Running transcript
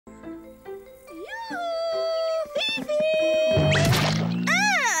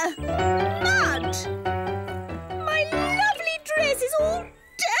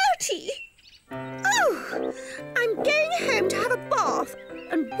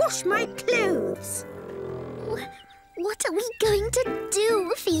and wash my clothes. What are we going to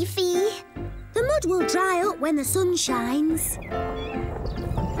do, Fifi? The mud will dry up when the sun shines.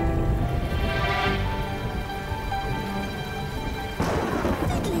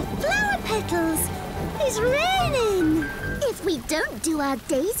 Fiddly flower petals! It's raining! If we don't do our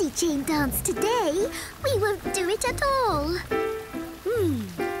daisy chain dance today, we won't do it at all.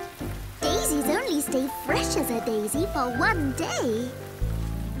 Daisies only stay fresh as a daisy for one day.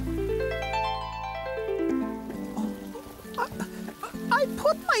 I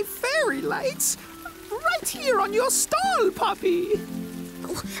put my fairy lights right here on your stall, Poppy.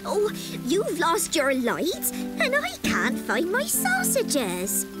 Oh, you've lost your lights, and I can't find my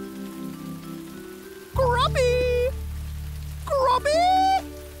sausages. Grubby! Grubby!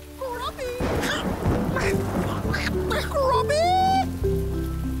 Grubby! Grubby!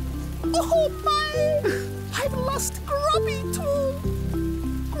 Oh my! I've lost Grubby too!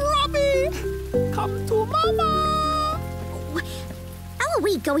 Grubby! Come to Mama! How are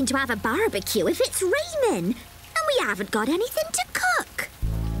we going to have a barbecue if it's raining and we haven't got anything to cook?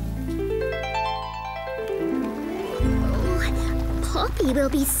 Oh, Poppy will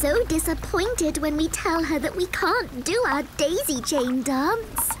be so disappointed when we tell her that we can't do our daisy chain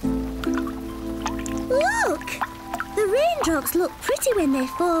dance. Look! The raindrops look pretty when they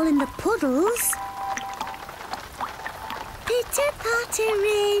fall in the puddles. Pitter-patter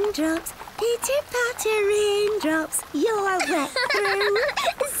raindrops, pitter-patter raindrops, you're wet through.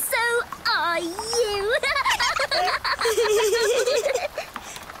 So are you.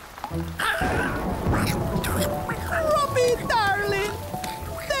 Grubby, darling!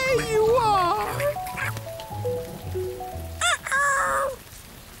 There you are!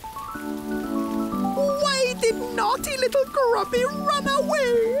 Why did naughty little Grubby run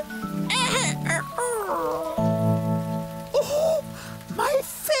away? Oh, my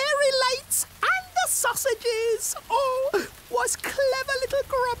fairy lights and the sausages! Oh, was clever little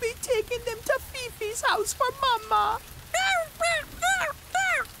Grubby taking them to Fifi's house for Mama?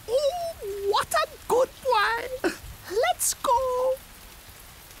 Oh, what a good boy! Let's go!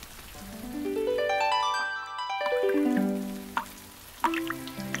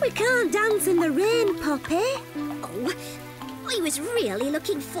 We can't dance in the rain, Poppy. Oh, I was really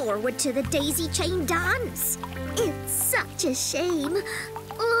looking forward to the daisy chain dance. It's such a shame.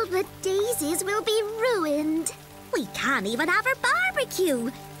 All the daisies will be ruined. We can't even have our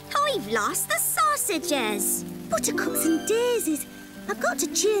barbecue. I've lost the sausages. Buttercups and daisies. I've got to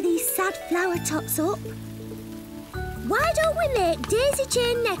cheer these sad flower tots up. Why don't we make daisy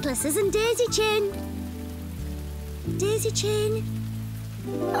chain necklaces and daisy chain... Daisy chain...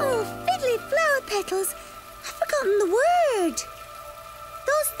 Oh, fiddly flower petals. I've forgotten the word.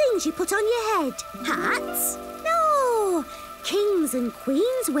 Those things you put on your head. Hats? No, kings and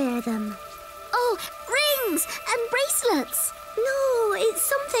queens wear them. Oh, rings and bracelets. No, it's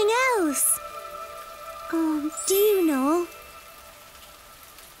something else. Oh, do you know?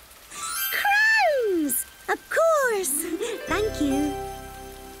 Crowns! Of course. Thank you.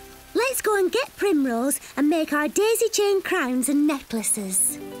 Let's go and get Primrose and make our daisy chain crowns and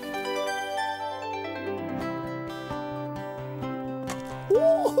necklaces.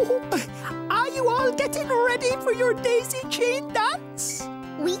 Ooh, are you all getting ready for your daisy chain dance?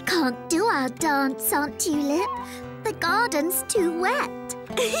 We can't do our dance, Aunt Tulip. The garden's too wet.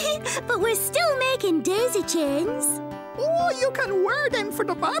 But we're still making daisy chains. Oh, you can wear them for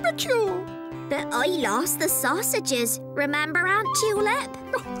the barbecue. But I lost the sausages. Remember, Aunt Tulip?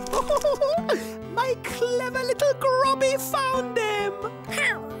 My clever little Grubby found them.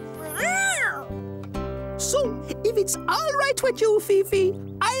 So, if it's all right with you, Fifi,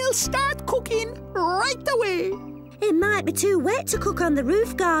 I'll start cooking right away. It might be too wet to cook on the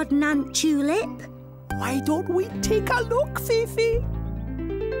roof garden, Aunt Tulip. Why don't we take a look, Fifi?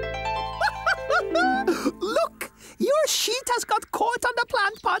 Look, your sheet has got caught on the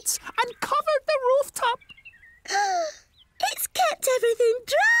plant pots and covered the rooftop. It's kept everything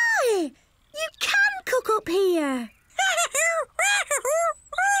dry. You can cook up here.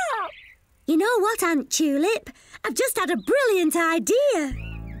 You know what, Aunt Tulip? I've just had a brilliant idea.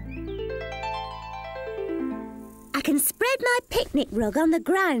 I can spread my picnic rug on the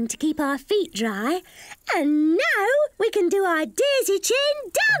ground to keep our feet dry. And now we can do our daisy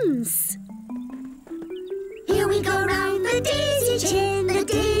chain dance. Here we go round the daisy chain, the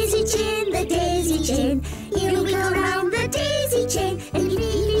daisy chain, the daisy chain. Here we go round the daisy chain.